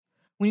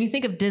when you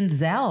think of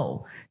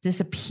Denzel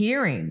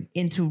disappearing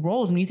into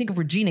roles, when you think of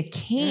Regina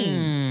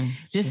King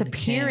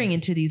disappearing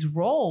into these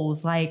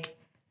roles, like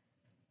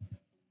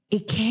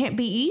it can't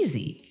be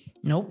easy.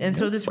 Nope. And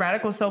so this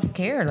radical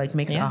self-care like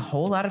makes a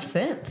whole lot of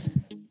sense.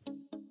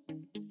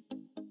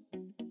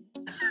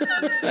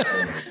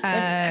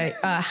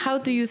 How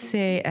do you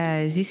say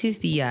this is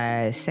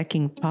the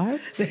second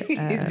part?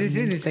 This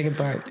is the second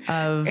part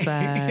of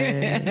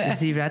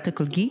the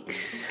Radical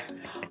Geeks.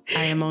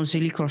 I am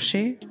Angélique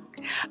Crochet.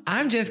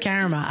 I'm just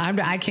Karma.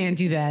 I can't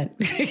do that.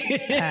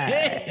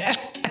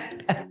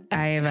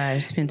 I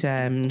have spent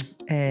 2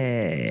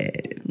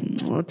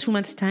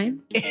 months'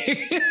 time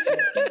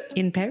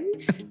in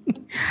Paris.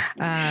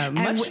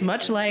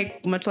 Much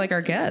like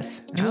our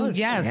guests.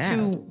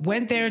 Who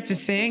went there to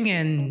sing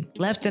and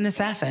left an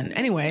assassin.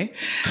 Anyway,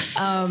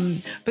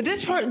 but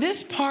this part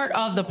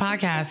of the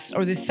podcast,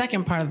 or the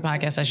second part of the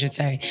podcast, I should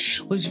say,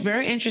 was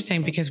very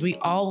interesting because we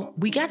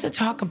got to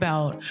talk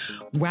about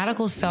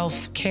radical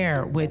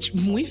self-care, which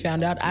we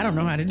found out I don't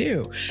know how to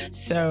do.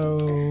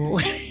 So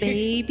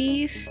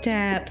baby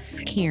steps,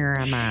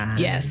 Karma.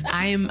 Yes,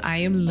 I am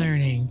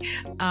learning.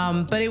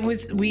 But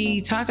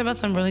we talked about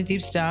some really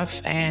deep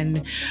stuff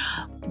and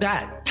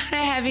got kind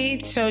of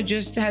heavy. So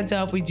just heads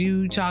up, we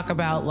do talk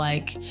about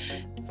like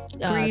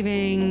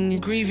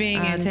grieving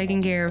and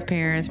taking care of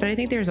parents. But I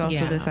think there's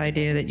also this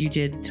idea that you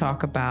did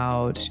talk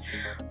about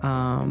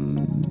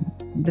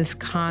this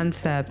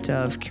concept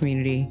of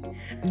community.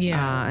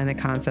 And the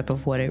concept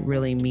of what it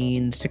really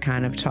means to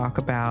kind of talk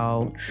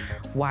about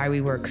why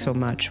we work so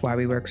much, why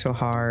we work so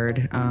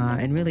hard,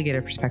 and really get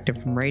a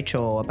perspective from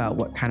Rachel about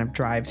what kind of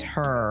drives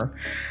her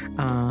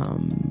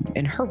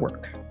in her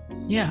work.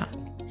 Yeah.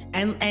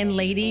 And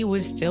Lady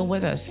was still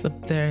with us,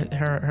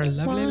 her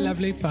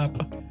lovely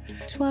papa.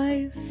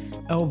 Twice.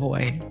 Oh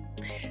boy.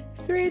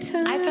 3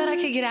 times. I thought I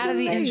could get out of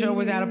the intro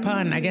without a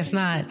pun. I guess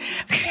not.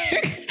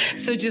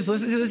 So just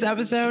listen to this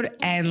episode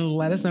and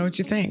let us know what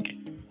you think.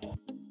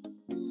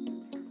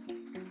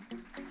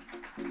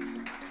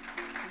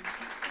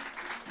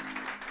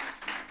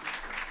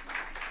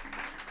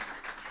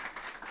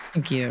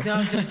 Thank you. No, I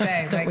was going to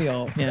say, Don't we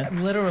all? Yeah.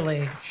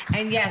 Literally.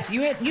 And yes,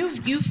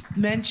 you've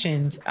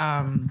mentioned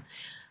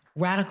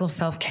radical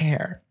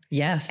self-care.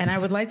 Yes. And I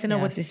would like to know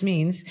what this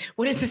means.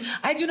 What is it?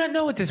 I do not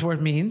know what this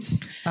word means.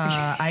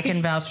 I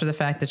can vouch for the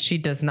fact that she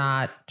does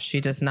not.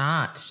 She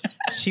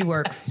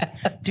works.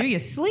 Do you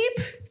sleep?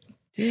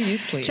 Do you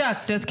sleep?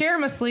 Chuck, does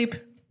Karma sleep?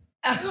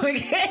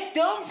 Okay,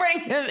 don't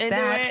bring him into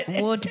that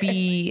it. Would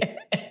be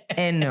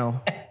a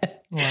no.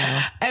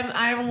 Wow.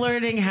 I'm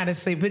learning how to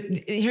sleep. But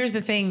here's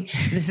the thing.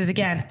 This is,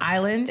 again,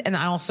 island. And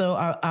I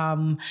also,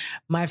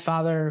 my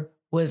father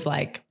was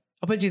like,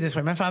 I'll put it to you this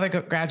way. My father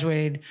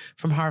graduated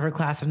from Harvard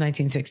class of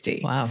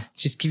 1960. Wow.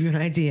 Just give you an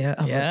idea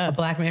of a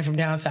black man from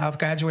down south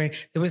graduating.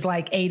 There was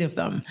like 8 of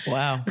them.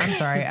 Wow. I'm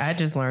sorry. I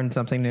just learned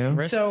something new.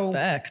 Respect. So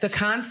the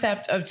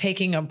concept of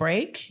taking a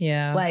break,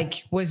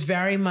 like, was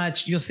very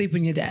much, you'll sleep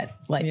when you're dead.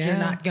 Like, you're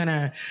not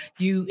gonna,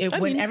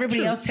 when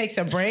everybody else takes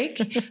a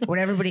break, when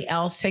everybody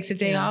else takes a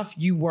day off,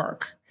 you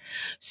work.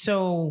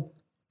 So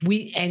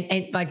we,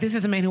 and like, this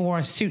is a man who wore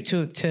a suit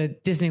to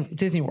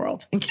Disney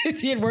World in case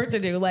he had work to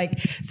do. Like,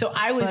 so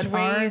I was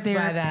raised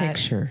by that.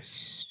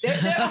 Pictures?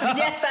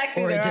 Yes,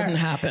 actually, or it didn't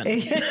happen.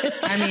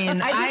 I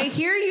mean, I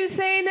hear you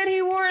saying that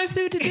he wore a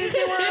suit to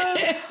Disney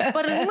World,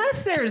 but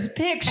unless there's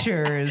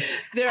pictures,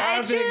 there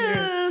are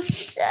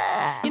pictures.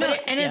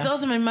 And it's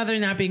also my mother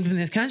not being from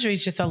this country.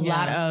 It's just a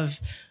lot of,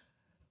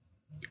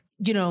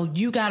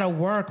 you got to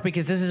work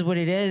because this is what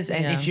it is.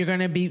 And if you're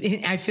going to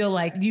be, I feel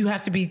like you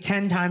have to be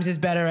 10 times as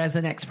better as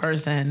the next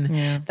person.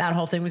 Yeah. That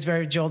whole thing was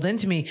very drilled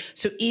into me.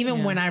 So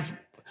even when I've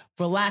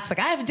relaxed, like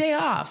I have a day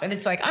off and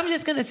it's like, I'm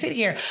just going to sit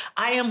here.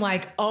 I am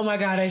like, oh my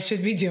God, I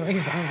should be doing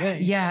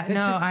something. Yeah, this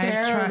is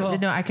terrible.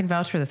 I can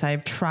vouch for this. I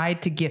have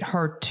tried to get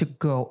her to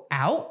go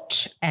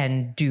out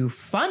and do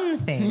fun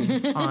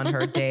things on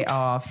her day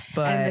off,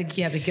 but and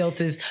the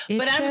guilt is,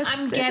 but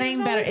I'm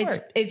getting better.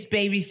 It's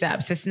baby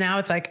steps. It's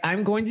like,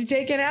 I'm going to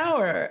take an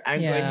hour.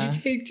 I'm going to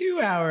take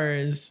 2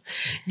 hours.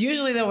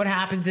 Usually though, what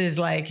happens is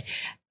like,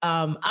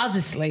 I'll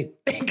just sleep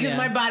because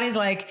my body's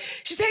like,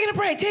 she's taking a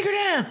break. Take her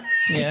down.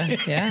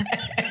 Yeah.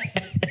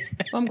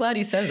 Well, I'm glad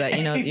you said that.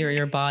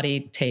 Your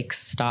body takes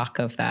stock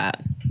of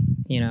that.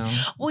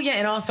 Well, yeah,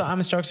 and also I'm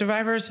a stroke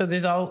survivor, so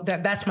there's all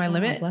that. That's my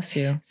limit. Bless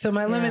you. So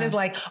my limit is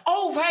like,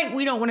 oh right,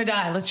 we don't want to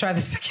die. Let's try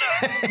this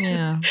again.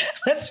 Yeah.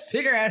 Let's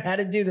figure out how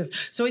to do this.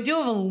 So I do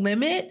have a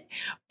limit,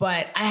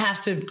 but I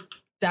have to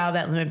dial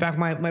that limit back.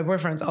 My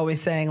boyfriend's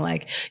always saying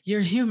like,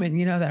 you're human.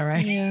 You know that,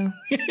 right? Yeah.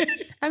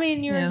 I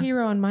mean, you're a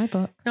hero in my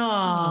book.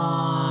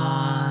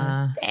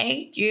 Aww.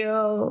 Thank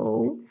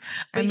you.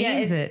 But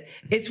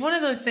it's one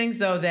of those things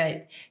though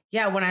that,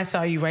 when I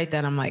saw you write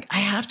that, I'm like, I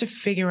have to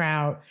figure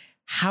out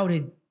how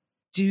to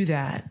do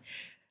that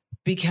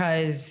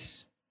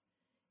because,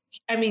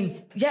 I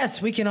mean,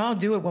 yes, we can all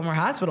do it when we're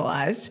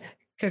hospitalized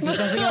because there's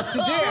nothing else to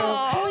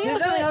do. There's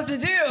nothing else to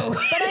do.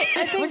 But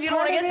I think when you don't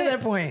want to get to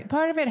that point.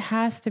 Part of it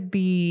has to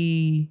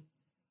be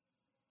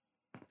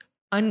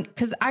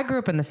because I grew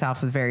up in the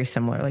South with very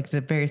similar,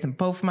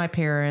 both of my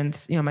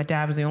parents, my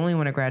dad was the only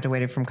one who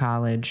graduated from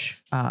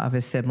college of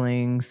his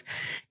siblings.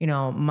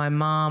 My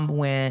mom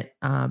went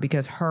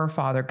because her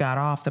father got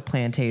off the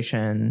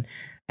plantation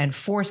and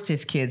forced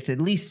his kids to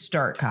at least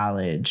start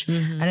college.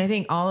 Mm-hmm. And I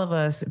think all of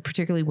us,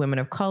 particularly women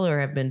of color,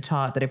 have been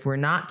taught that if we're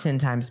not 10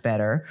 times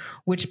better,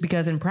 which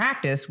because in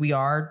practice we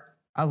are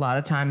a lot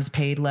of times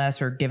paid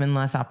less or given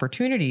less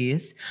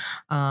opportunities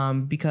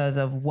because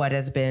of what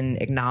has been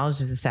acknowledged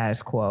as the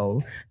status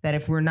quo, that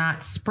if we're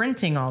not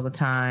sprinting all the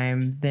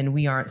time, then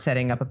we aren't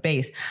setting up a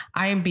base.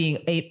 I am being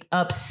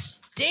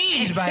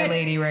upstaged by a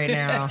lady right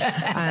now,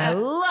 and I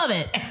love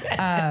it.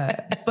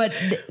 But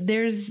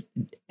there's,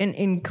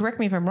 and correct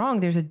me if I'm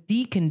wrong, there's a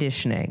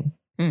deconditioning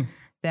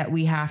that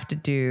we have to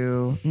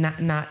do, not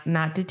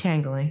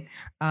detangling.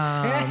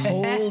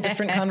 Whole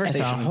different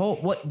conversation.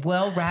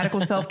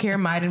 Radical self-care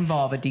might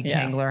involve a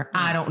detangler.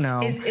 Yeah. I don't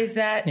know. Is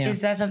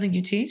that something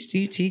you teach? Do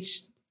you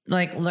teach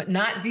like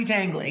not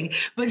detangling,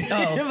 but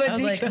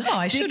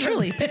I should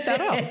really pick that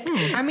up.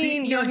 I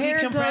mean, your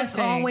hair does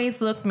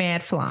always look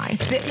mad fly.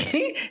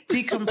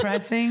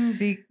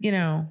 Decompressing,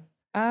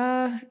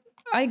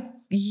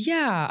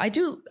 I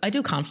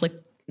do conflict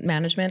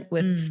management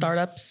with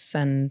startups,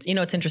 and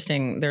it's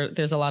interesting.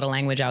 There's a lot of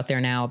language out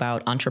there now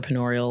about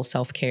entrepreneurial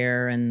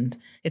self-care, and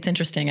it's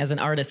interesting as an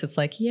artist. It's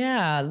like,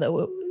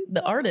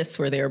 the artists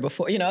were there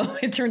before.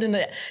 It turned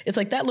into, it's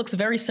like that looks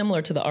very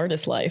similar to the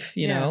artist life,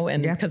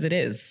 and because it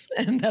is,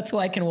 and that's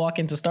why I can walk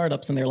into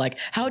startups and they're like,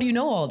 "How do you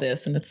know all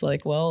this?" And it's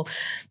like, well,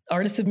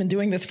 artists have been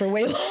doing this for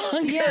way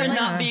longer and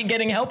not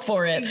getting help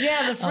for it.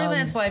 Yeah, the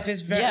freelance life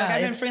is very.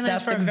 I've been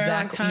freelance for a very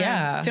long time.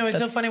 Yeah, so it's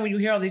so funny when you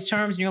hear all these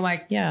terms and you're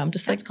like, I'm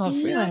just that's called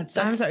freelance.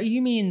 I'm sorry,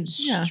 you mean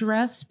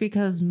stress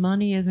because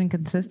money isn't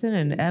consistent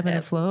and ebb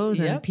and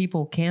flows and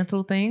people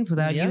cancel things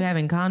without you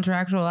having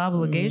contractual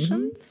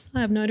obligations? Mm-hmm.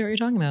 I have no idea what you're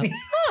talking about.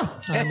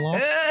 I'm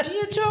lost.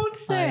 You don't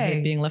say. I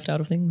hate being left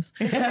out of things.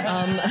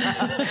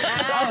 I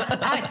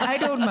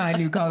don't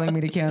mind you calling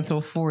me to cancel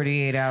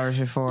 48 hours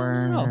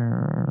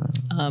before.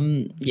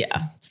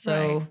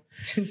 So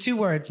right. 2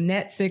 words,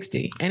 net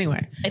 60.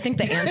 Anyway, I think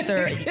the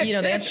answer,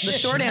 the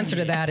short answer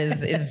to that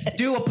is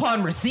due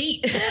upon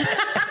receipt.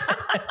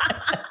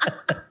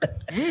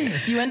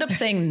 You end up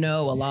saying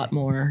no a lot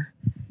more,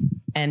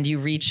 and you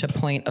reach a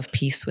point of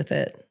peace with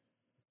it.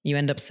 You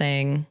end up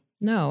saying,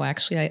 no,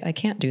 actually, I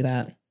can't do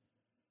that.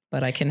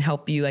 But I can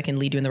help you. I can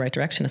lead you in the right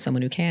direction to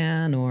someone who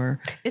can,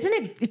 or... Isn't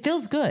it? It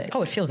feels good.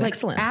 Oh, it feels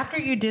excellent. After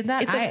you did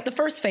that, the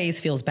first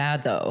phase feels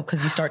bad though,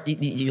 because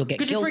you'll get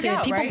guilty.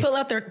 People pull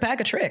out their bag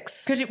of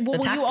tricks. Because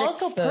you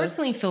also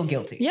personally feel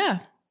guilty. Yeah.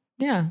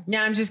 Yeah.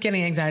 Yeah. I'm just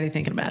getting anxiety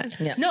thinking about it.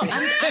 Yeah. No,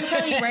 I'm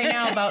telling you right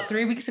now, about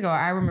 3 weeks ago,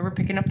 I remember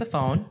picking up the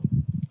phone,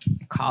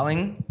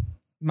 calling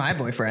my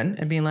boyfriend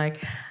and being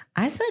like,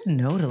 I said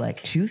no to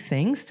like 2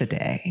 things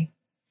today.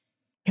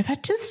 Because I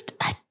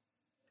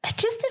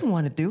just didn't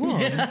want to do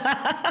them.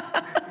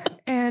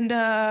 And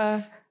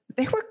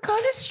they were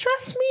going to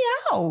stress me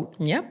out.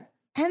 Yep.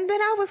 And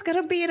then I was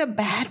going to be in a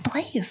bad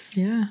place.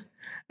 Yeah.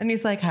 And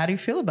he's like, how do you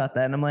feel about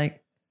that? And I'm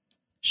like,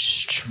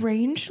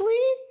 strangely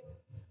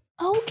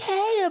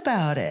okay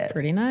about it.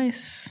 Pretty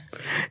nice.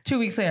 2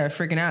 weeks later, I was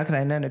freaking out because I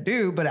had nothing to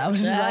do, but I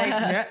was just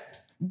like,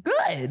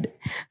 good.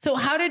 So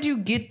how did you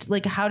get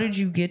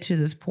to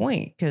this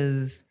point?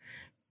 Because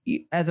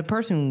as a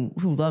person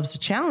who loves to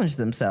challenge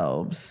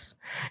themselves,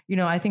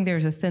 I think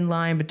there's a thin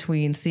line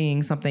between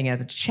seeing something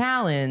as a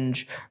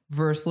challenge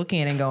versus looking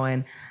at it and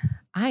going,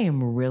 I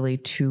am really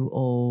too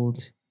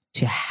old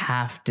to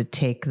have to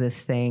take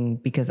this thing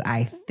because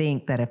I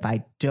think that if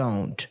I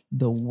don't,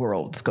 the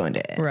world's going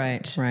to end.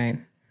 Right.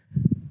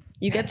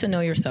 You get to know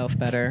yourself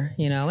better,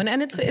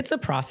 and it's a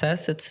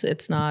process.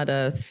 It's not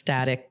a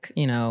static,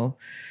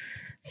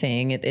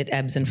 thing. It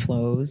ebbs and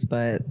flows,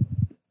 but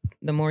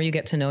the more you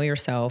get to know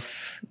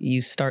yourself,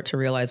 you start to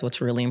realize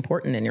what's really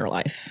important in your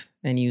life.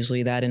 And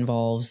usually that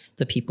involves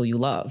the people you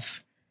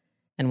love.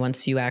 And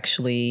once you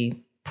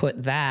actually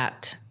put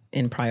that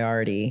in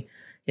priority,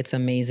 it's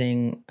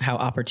amazing how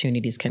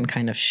opportunities can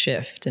kind of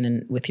shift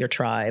with your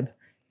tribe,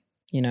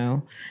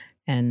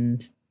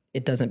 and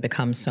it doesn't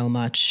become so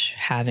much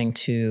having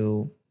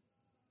to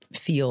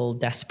feel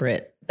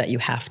desperate that you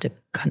have to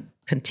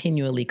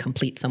continually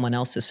complete someone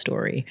else's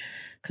story,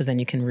 because then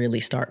you can really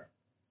start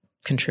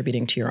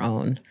contributing to your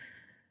own.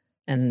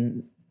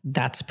 And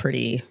that's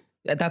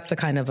the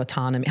kind of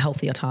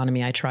healthy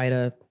autonomy I try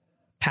to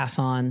pass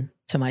on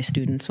to my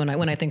students when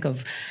I think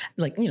of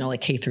like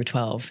K through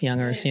 12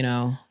 youngers,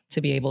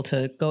 to be able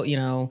to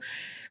go,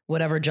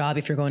 whatever job,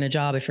 if you're going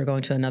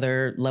to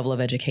another level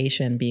of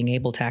education, being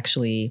able to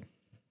actually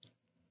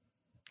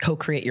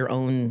co-create your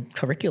own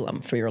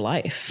curriculum for your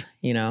life,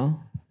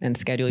 and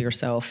schedule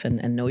yourself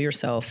and know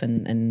yourself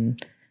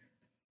and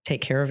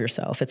take care of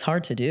yourself. It's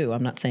hard to do.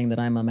 I'm not saying that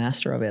I'm a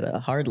master of it,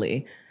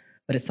 hardly,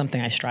 but it's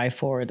something I strive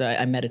for.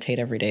 I meditate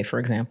every day, for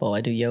example.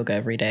 I do yoga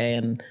every day,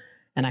 and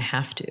I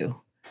have to.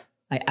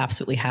 I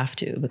absolutely have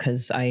to,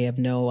 because I have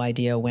no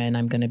idea when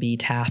I'm going to be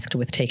tasked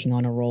with taking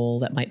on a role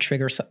that might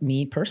trigger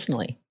me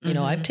personally. You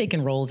know, I've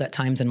taken roles at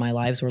times in my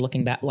lives where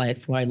looking back,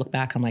 like where I look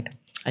back, I'm like,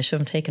 I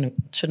shouldn't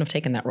have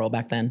taken that role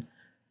back then.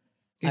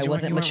 I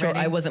wasn't mature.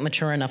 I wasn't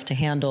mature enough to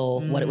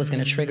handle what it was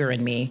going to trigger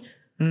in me.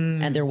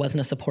 And there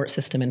wasn't a support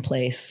system in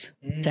place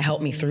to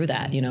help me through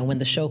that. You know, when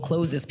the show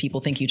closes,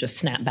 people think you just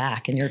snap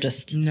back and you're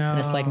just, and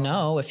it's like,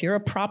 no, if you're a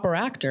proper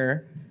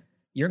actor,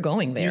 you're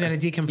going there. You got to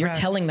decompress. You're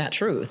telling that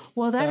truth.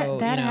 Well,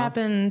 that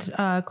happened,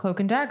 Cloak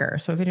and Dagger.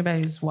 So if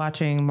anybody's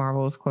watching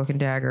Marvel's Cloak and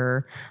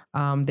Dagger,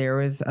 there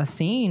was a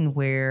scene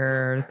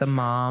where the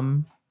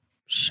mom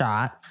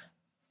shot,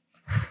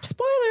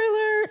 spoiler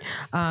alert,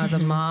 the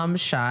mom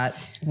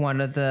shot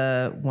one of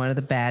the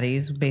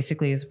baddies,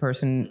 basically is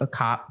a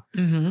cop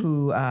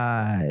who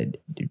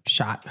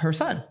shot her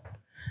son.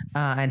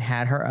 And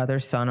had her other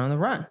son on the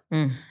run.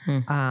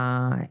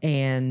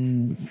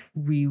 And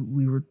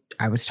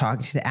I was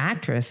talking to the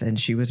actress, and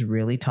she was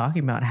really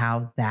talking about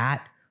how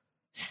that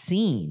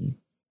scene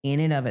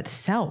in and of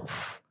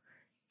itself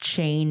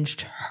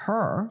changed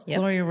her.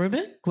 Gloria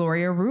Rubin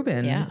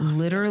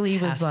literally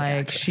was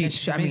like,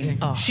 she's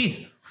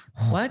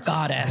what?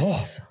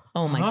 Goddess.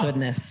 Oh my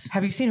goodness.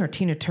 Have you seen her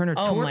Tina Turner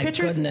tour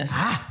pictures? Goodness.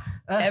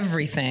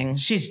 Everything.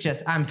 She's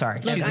just, I'm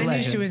sorry. Look, I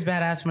knew she was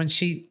badass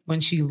when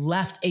she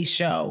left a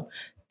show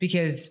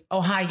because,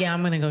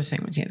 I'm going to go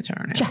sing with Tina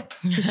Turner.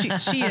 Yeah,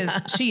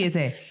 she is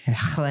a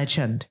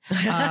legend.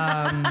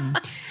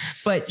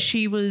 But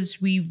she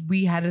was,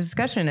 we had a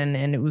discussion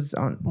and it was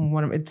on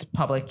it's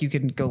public. You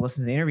can go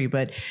listen to the interview,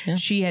 but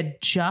she had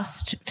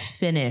just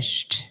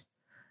finished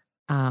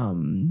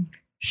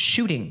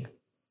shooting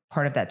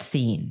part of that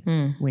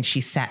scene when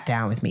she sat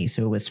down with me.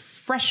 So it was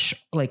fresh,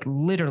 like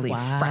literally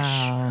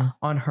fresh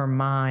on her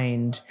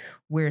mind,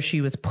 where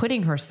she was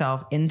putting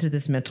herself into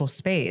this mental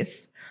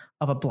space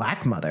of a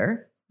Black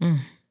mother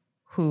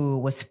who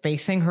was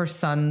facing her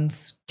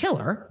son's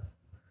killer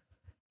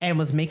and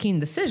was making a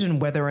decision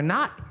whether or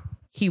not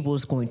he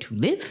was going to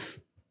live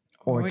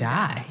or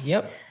die.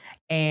 Yep.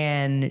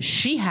 And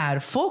she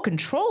had full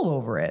control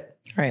over it.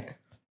 Right.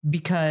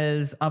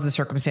 Because of the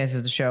circumstances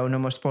of the show. No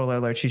more spoiler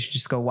alerts. You should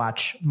just go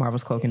watch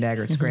Marvel's Cloak and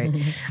Dagger. It's great.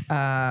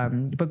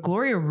 But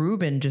Gloria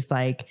Rubin, just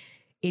like,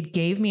 it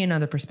gave me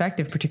another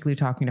perspective, particularly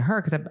talking to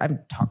her, because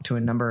I've talked to a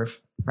number of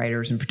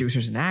writers and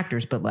producers and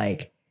actors, but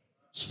like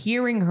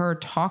hearing her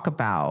talk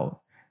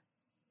about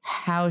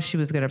how she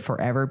was going to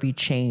forever be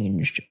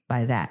changed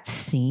by that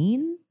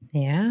scene.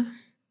 Yeah.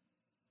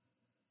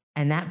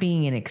 And that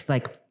being an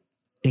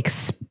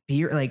experience,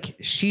 like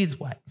she's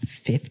what,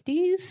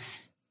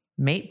 50s?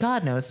 Mate,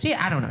 God knows.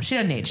 I don't know. She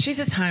doesn't age. She's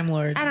a time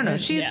lord. I don't know.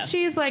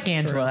 She's like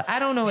Angela. I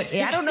don't know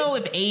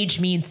if age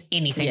means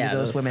anything to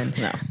those women.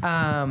 No.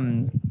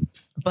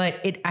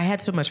 But I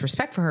had so much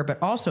respect for her, but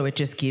also it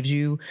just gives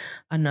you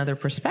another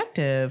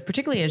perspective,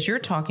 particularly as you're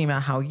talking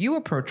about how you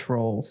approach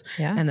roles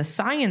and the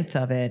science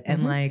of it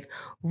and like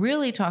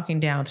really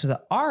talking down to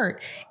the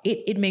art.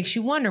 It makes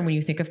you wonder when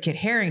you think of Kit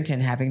Harington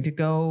having to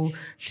go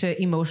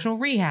to emotional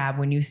rehab,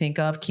 when you think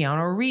of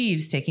Keanu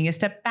Reeves taking a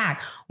step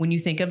back, when you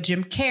think of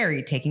Jim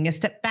Carrey taking a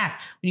step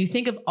back, when you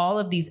think of all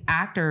of these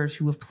actors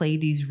who have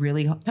played these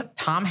really,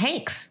 Tom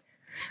Hanks.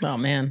 Oh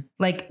man.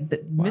 Like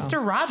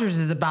Mr. Rogers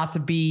is about to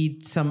be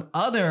some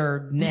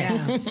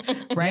otherness,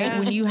 right? Yeah.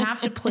 When you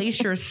have to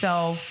place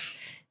yourself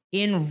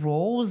in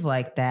roles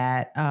like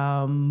that,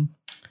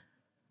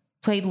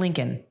 played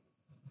Lincoln,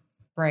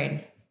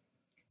 right?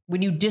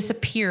 When you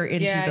disappear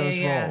into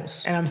those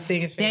roles. And I'm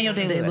seeing his face. Daniel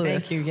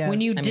Day-Lewis. Thank you. Yes. When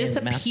you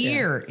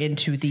disappear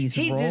into these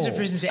roles. He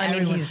disappears into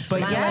everyone's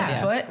foot.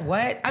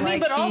 What? I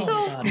mean, but also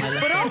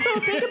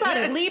think about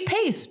it. Lee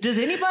Pace. Does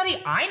anybody,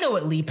 I know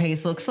what Lee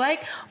Pace looks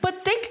like,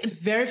 but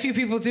very few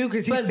people do,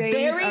 because he stays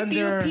very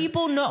few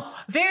people know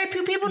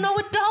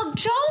what Doug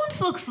Jones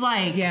looks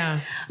like.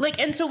 Yeah. Like,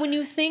 and so when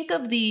you think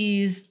of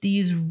these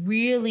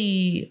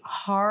really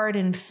hard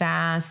and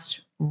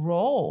fast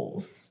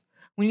roles,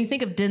 when you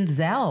think of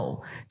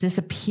Denzel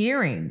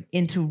disappearing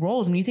into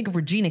roles, when you think of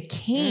Regina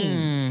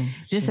King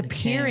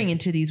disappearing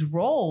into these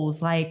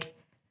roles, like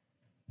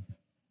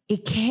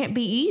it can't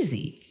be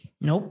easy.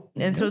 Nope.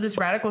 And so this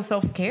radical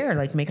self-care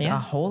like makes a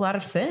whole lot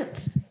of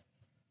sense.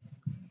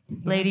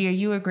 Lady, are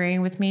you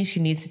agreeing with me? She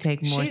needs to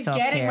take more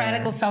self-care. She's getting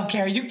radical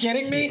self-care. Are you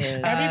kidding me?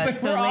 Everybody,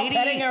 we're all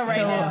petting her right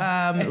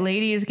now.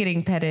 Lady is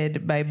getting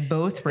petted by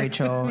both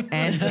Rachel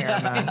and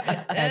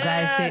Karima as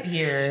I sit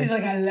here. She's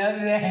like, I love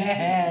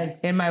this.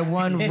 In my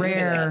one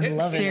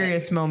rare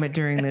serious moment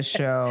during this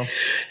show.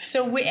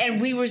 So we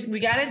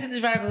got into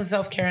this radical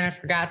self-care, and I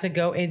forgot to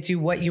go into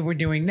what you were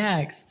doing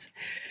next.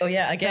 Oh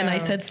yeah, again, I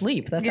said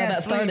sleep. That's how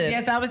that started.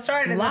 Yes, how it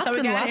started. Lots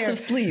and lots of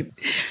sleep.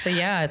 But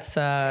yeah,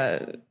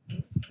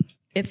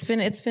 it's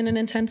been an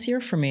intense year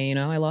for me. You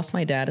know, I lost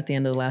my dad at the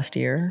end of the last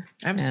year.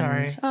 I'm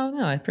sorry. Oh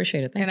no, I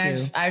appreciate it. Thank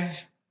you.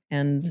 I've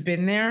and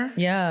been there.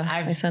 Yeah,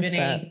 I sense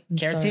that.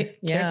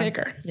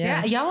 Caretaker.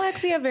 Yeah, y'all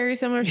actually have very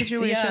similar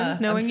situations.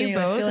 Knowing you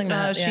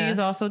both, she's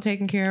also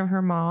taking care of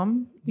her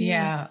mom.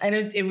 Yeah, and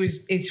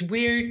it's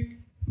weird.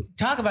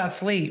 Talk about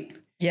sleep.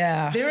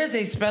 Yeah. There is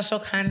a special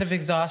kind of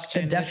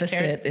exhaustion. The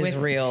deficit is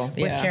real.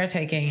 With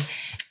caretaking.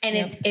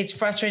 And it's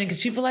frustrating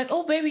because people are like,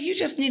 oh, baby, you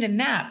just need a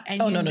nap. And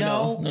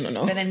no.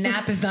 that a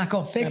nap is not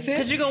going to fix it.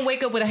 Because you're going to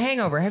wake up with a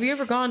hangover. Have you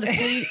ever gone to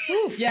sleep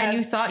and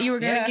you thought you were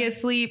going to get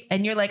sleep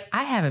and you're like,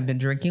 I haven't been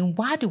drinking.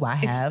 Why do I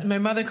have? My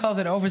mother calls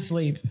it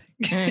oversleep.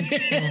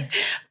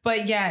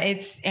 But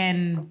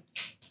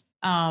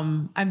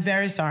I'm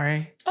very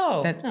sorry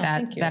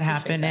that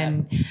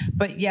happened.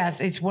 But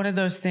yes, it's one of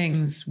those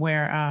things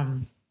where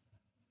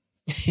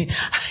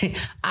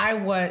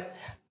I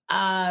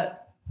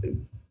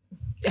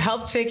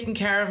helped taking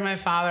care of my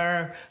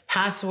father,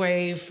 passed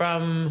away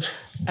from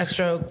a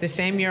stroke the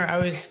same year I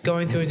was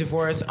going through a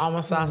divorce,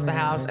 almost lost the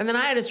house, and then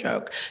I had a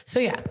stroke. So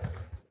yeah,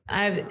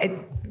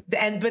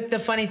 but the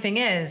funny thing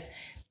is,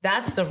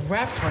 that's the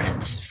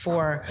reference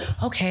for,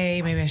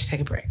 okay, maybe I should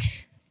take a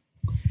break.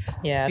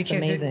 Yeah, it's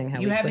amazing how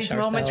you have these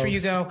moments where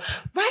you go,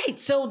 right,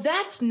 so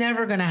that's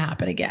never going to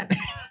happen again.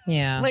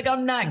 Yeah. Like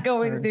I'm not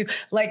going through,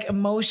 like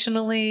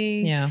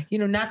emotionally,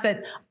 not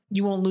that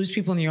you won't lose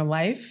people in your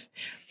life,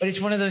 but it's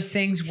one of those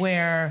things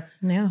where,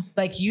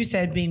 like you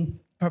said, being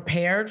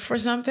prepared for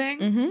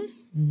something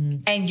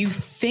and you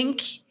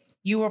think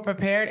you were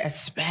prepared,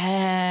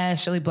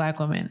 especially Black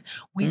women.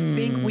 We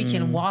think we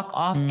can walk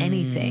off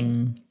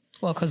anything.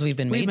 Well, because we've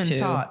been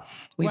taught.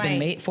 We've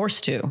been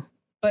forced to.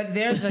 But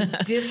there's a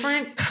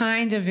different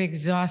kind of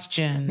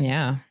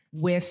exhaustion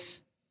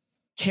with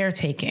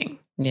caretaking.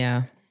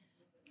 Yeah.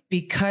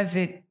 Because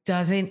it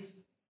doesn't,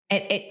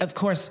 of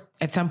course,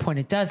 at some point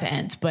it does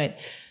end, but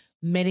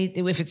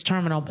if it's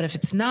terminal, but if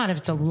it's not, if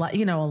it's a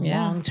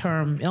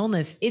long-term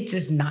illness, it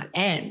does not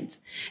end.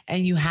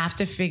 And you have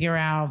to figure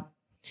out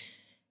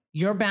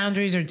your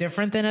boundaries are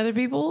different than other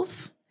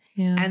people's.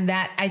 Yeah. And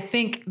that, I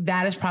think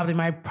that is probably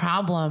my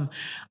problem.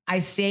 I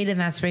stayed in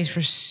that space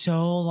for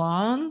so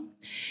long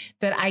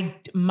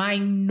that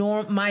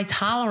my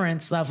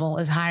tolerance level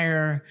is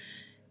higher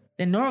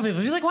than normal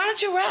people. You're like, why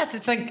don't you rest?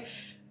 It's like,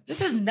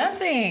 this is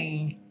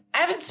nothing. I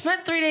haven't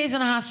spent 3 days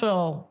in a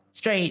hospital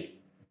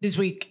straight this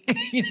week.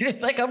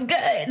 Like, I'm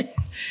good.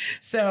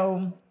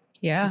 So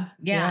yeah.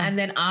 And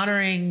then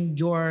honoring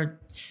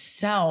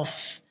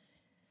yourself,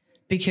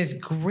 because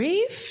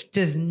grief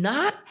does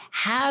not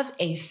have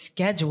a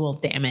schedule,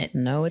 damn it.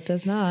 No, it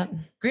does not.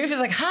 Grief is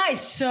like, hi,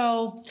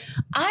 so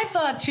I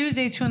thought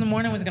Tuesday 2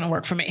 a.m. was going to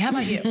work for me. How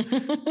about you?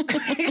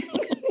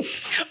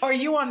 Or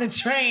you on the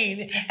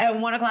train at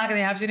 1 o'clock in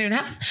the afternoon.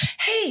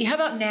 Hey, how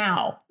about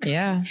now?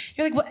 Yeah.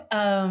 You're like, what?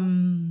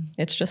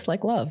 It's just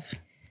like love.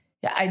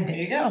 Yeah, there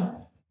you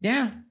go.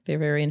 Yeah. They're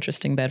very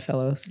interesting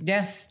bedfellows.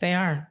 Yes, they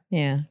are.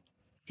 Yeah.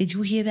 Did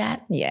you hear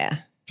that?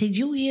 Yeah. Did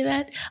you hear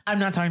that? I'm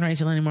not talking to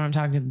Rachel anymore. I'm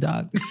talking to the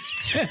dog.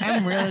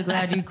 I'm really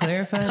glad you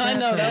clarified that. I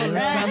know, that was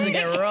about to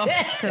get rough.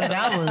 Because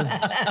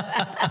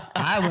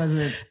I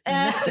wasn't.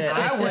 Missed it.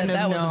 I wouldn't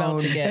have known. Was about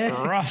to get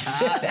rough.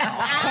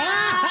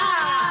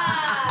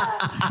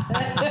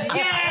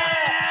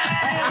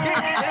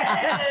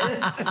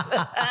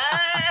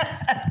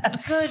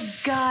 Good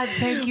God,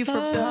 thank you for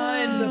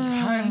pun. The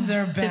puns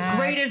are back. The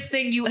greatest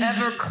thing you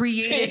ever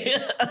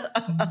created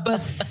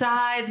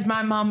besides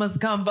my mama's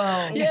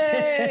gumbo.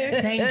 Yay.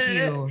 Thank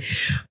you.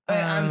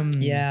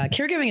 Yeah,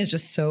 caregiving is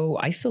just so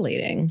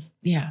isolating.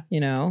 Yeah.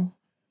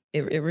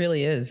 It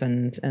really is.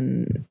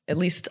 And at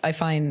least I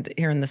find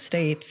here in the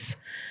States,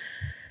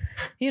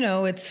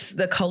 it's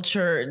the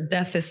culture.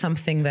 Death is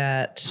something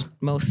that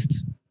most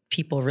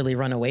people really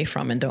run away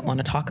from and don't want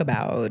to talk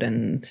about.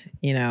 And,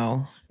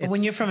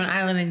 when you're from an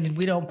island and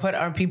we don't put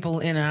our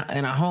people in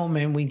a home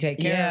and we take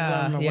care of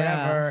them or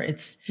whatever,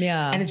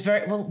 and it's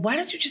very, well, why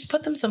don't you just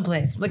put them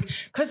someplace? Like,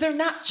 because they're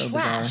not so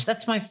trash. Bizarre.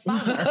 That's my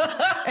father.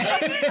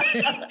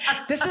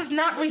 This is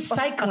not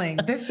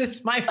recycling. This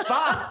is my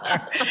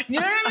father. You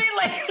know what I mean?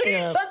 Like,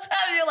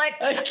 sometimes you're like,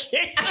 I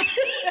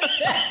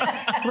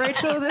can't.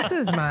 Rachel, this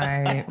is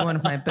one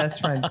of my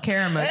best friends,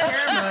 Karma.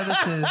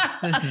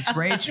 This is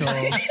Rachel.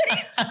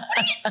 What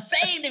are you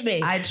saying to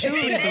me? I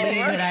truly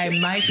believe that I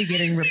might be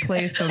getting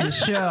replaced on the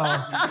show.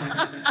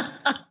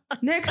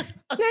 Next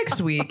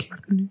week,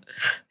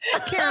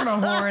 Karma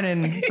Horn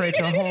and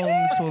Rachael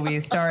Holmes will be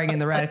starring in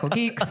the Radical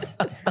Geeks.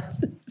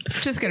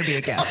 Just gonna be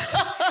a guest.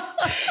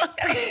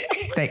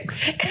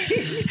 Thanks.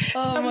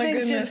 Oh my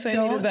goodness, I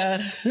needed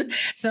that.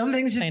 Some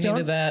things just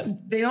don't.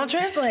 They don't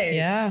translate.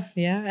 Yeah.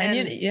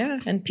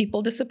 And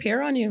people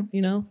disappear on you.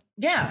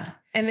 Yeah.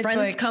 And it's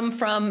friends come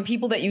from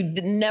people that you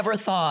never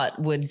thought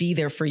would be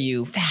there for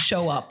you,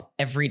 show up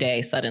every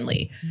day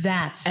suddenly.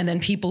 And then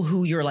people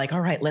who you're like,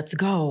 all right, let's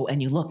go.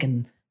 And you look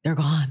and they're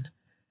gone.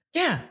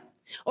 Yeah.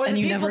 Or the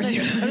people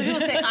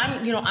say,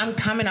 I'm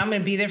coming. I'm going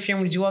to be there for you.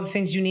 I'm going to do all the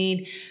things you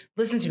need.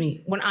 Listen to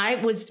me. When I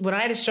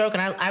had a stroke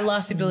and I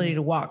lost the ability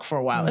to walk for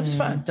a while, it was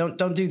fun.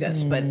 Don't do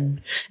this. But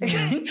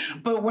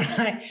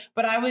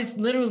I was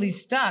literally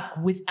stuck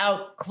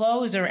without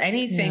clothes or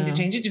anything to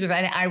change it to, because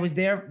I was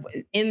there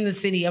in the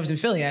city. I was in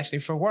Philly actually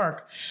for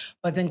work,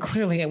 but then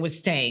clearly it was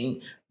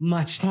staying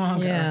much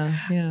longer.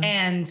 Yeah.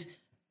 And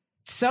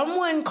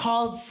someone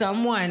called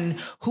someone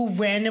who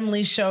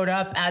randomly showed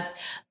up at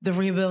the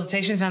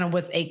rehabilitation center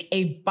with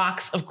a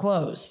box of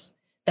clothes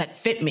that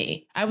fit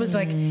me. I was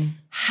like,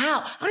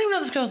 how? I don't even know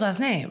this girl's last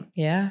name.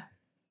 Yeah.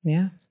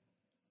 Yeah.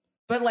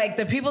 But like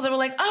the people that were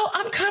like, oh,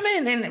 I'm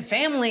coming, and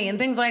family and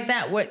things like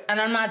that.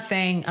 And I'm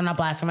not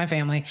blasting my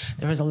family.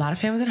 There was a lot of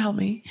family that helped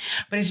me,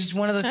 but it's just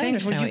one of those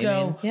things where you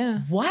go,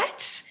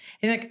 what?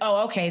 And like,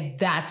 oh, okay,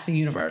 that's the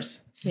universe.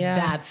 Yeah.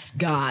 That's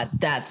God.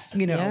 That's,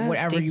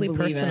 whatever you believe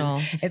personal.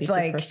 In. It's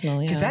like,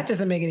 because that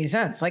doesn't make any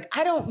sense. Like,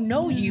 I don't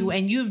know you,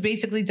 and you've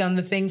basically done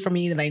the thing for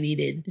me that I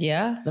needed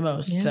the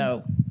most. Yeah.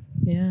 So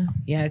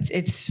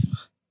it's,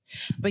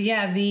 but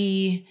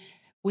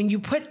when you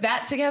put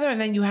that together and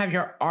then you have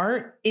your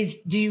art,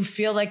 do you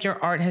feel like your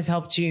art has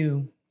helped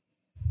you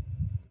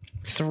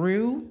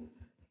through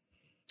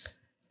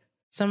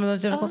some of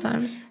those difficult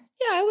times?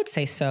 Yeah, I would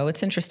say so.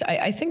 It's interesting.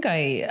 I think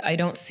I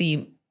don't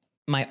see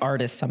my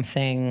art as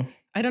something,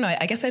 I don't know.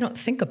 I guess I don't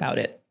think about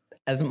it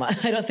as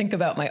much. I don't think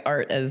about my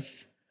art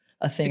as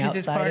a thing because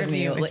outside of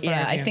me.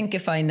 I think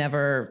if I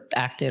never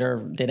acted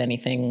or did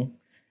anything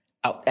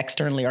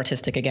externally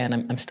artistic again,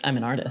 I'm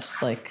an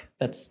artist. Like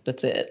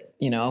that's it,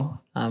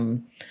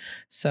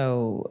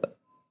 so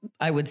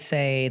I would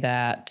say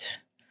that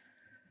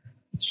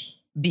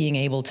being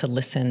able to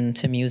listen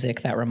to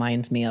music that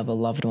reminds me of a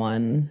loved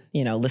one,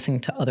 listening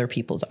to other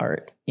people's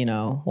art,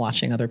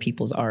 watching other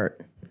people's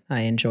art,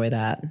 I enjoy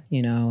that,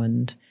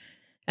 and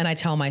I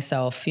tell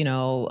myself,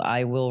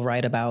 I will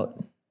write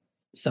about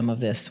some of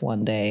this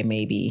one day,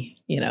 maybe,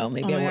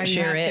 maybe I won't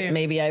share it.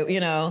 Maybe I,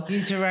 you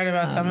need to write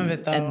about some of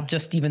it though. And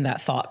just even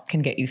that thought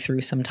can get you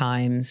through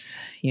sometimes,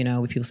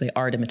 when people say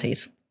art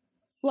imitates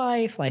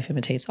life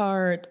imitates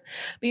art,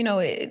 but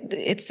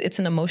it's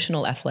an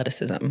emotional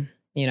athleticism,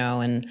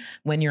 and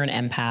when you're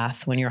an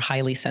empath, when you're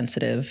highly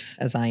sensitive,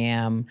 as I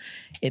am,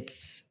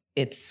 it's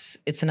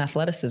an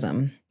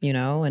athleticism,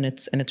 and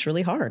it's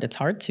really hard. It's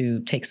hard to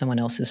take someone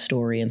else's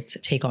story and to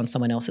take on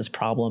someone else's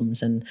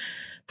problems and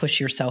push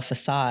yourself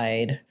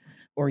aside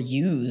or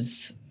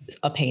use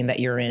a pain that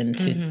you're in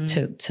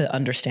to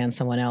understand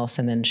someone else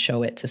and then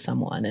show it to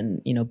someone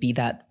and,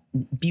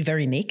 be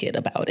very naked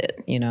about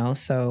it,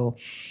 So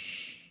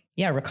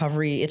yeah,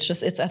 recovery,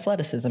 it's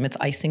athleticism. It's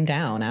icing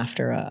down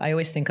after I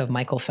always think of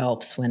Michael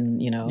Phelps when,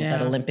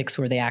 that Olympics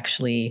where they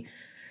actually,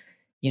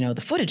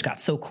 the footage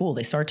got so cool.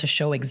 They started to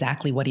show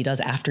exactly what he does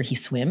after he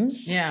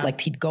swims. Yeah.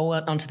 Like he'd go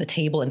onto the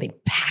table and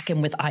they'd pack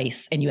him with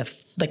ice. And you have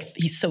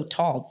he's so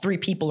tall. 3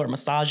 people are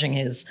massaging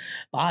his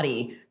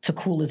body to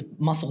cool his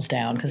muscles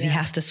down because he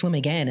has to swim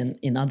again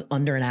in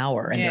under an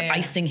hour. And they're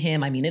icing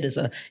him. I mean, it's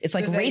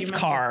like race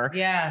car.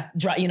 Yeah.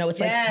 It's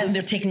like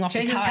they're taking off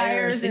changing the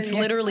tires. It's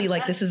literally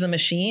like this is a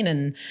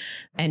machine.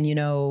 And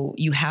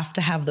you have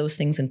to have those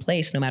things in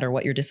place no matter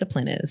what your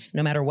discipline is,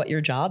 no matter what your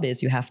job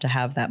is. You have to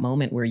have that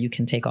moment where you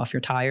can take off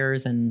your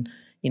tires and,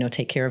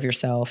 take care of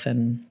yourself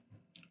and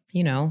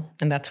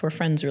that's where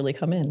friends really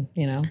come in,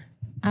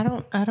 I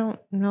don't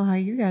know how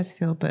you guys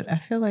feel, but I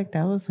feel like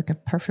that was like a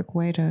perfect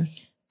way to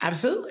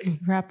absolutely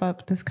wrap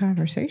up this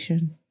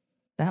conversation.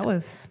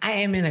 I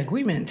am in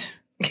agreement.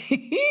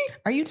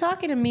 Are you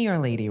talking to me or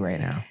Lady right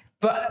now?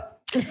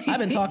 But I've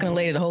been talking to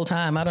Lady the whole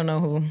time. I don't know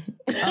who.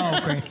 Oh,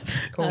 great.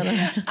 Cool.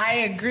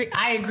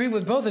 I agree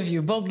with both of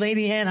you, both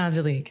Lady and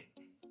Angelique.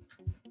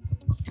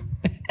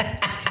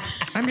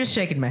 I'm just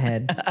shaking my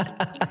head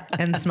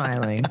and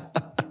smiling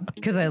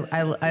because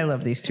I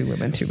love these 2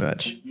 women too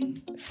much.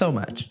 So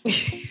much.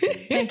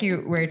 Thank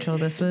you, Rachel.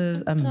 This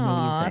was amazing.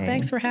 Aww,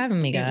 thanks for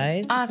having me,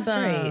 guys. Awesome. This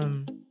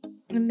was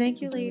great. And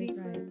thank you, Lady.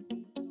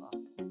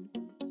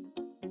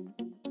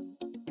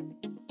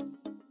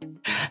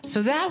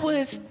 So that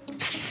was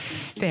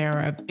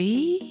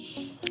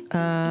therapy?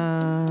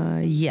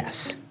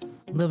 Yes.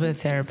 A little bit of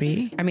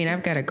therapy. I mean,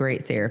 I've got a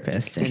great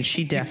therapist, and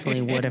she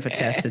definitely would have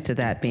attested to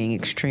that being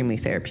extremely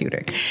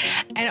therapeutic.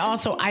 And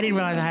also, I didn't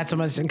realize I had so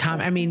much in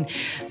common. I mean,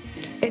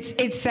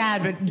 it's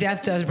sad, but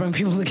death does bring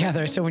people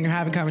together. So when you're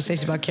having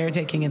conversations about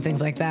caretaking and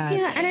things like that.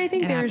 Yeah, and I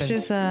think there's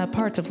just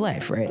parts of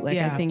life, right? Like,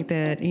 I think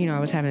that, I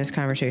was having this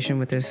conversation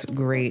with this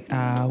great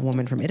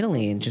woman from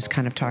Italy and just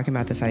kind of talking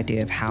about this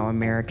idea of how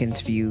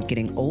Americans view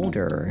getting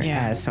older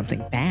as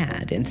something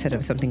bad instead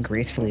of something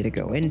gracefully to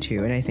go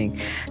into. And I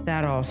think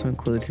that also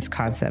includes this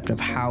concept of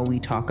how we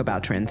talk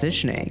about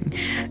transitioning.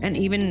 And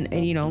even,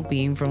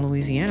 being from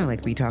Louisiana,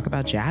 like we talk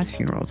about jazz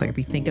funerals, like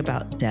we think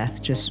about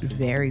death just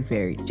very,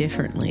 very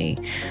differently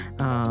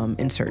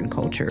in certain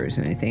cultures.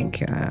 And I think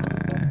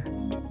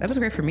that was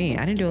great for me.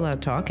 I didn't do a lot of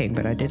talking,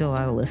 but I did a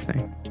lot of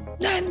listening.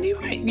 And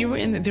you were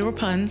in there were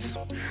puns.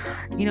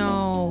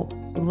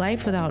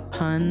 Life without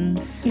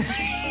puns.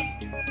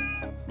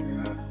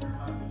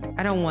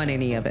 I don't want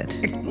any of it.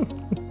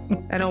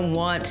 I don't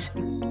want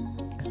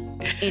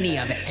any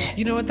of it.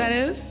 You know what that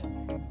is?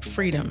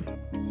 Freedom.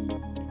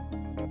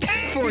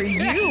 For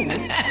you.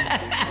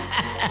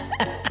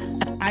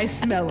 I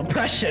smell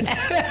oppression.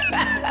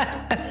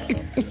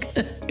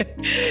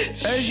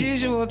 So as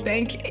usual,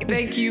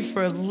 thank you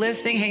for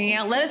listening, hanging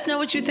out. Let us know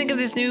what you think of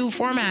this new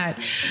format.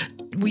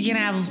 we can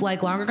have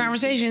like longer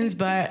conversations,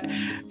 but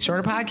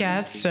shorter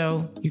podcasts,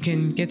 so you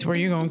can get to where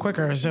you're going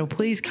quicker. So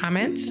please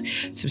comment,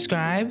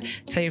 subscribe,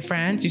 tell your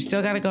friends. You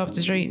still got to go up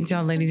the street and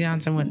tell Lady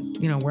Johnson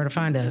where to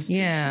find us.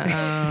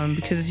 Yeah,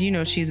 because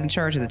she's in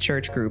charge of the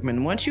church group,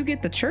 and once you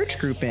get the church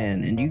group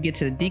in and you get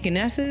to the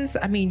deaconesses,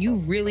 I mean, you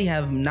really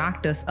have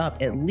knocked us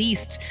up at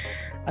least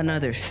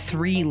another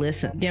 3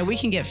 listens. Yeah, we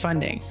can get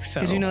funding.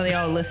 So because they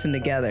all listen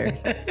together.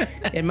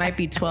 It might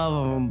be 12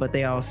 of them, but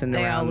they all sitting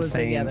around the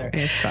same. Together.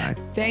 It's fine.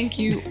 Thank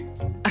you.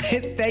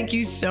 Thank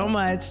you so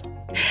much.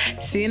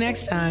 See you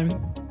next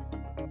time.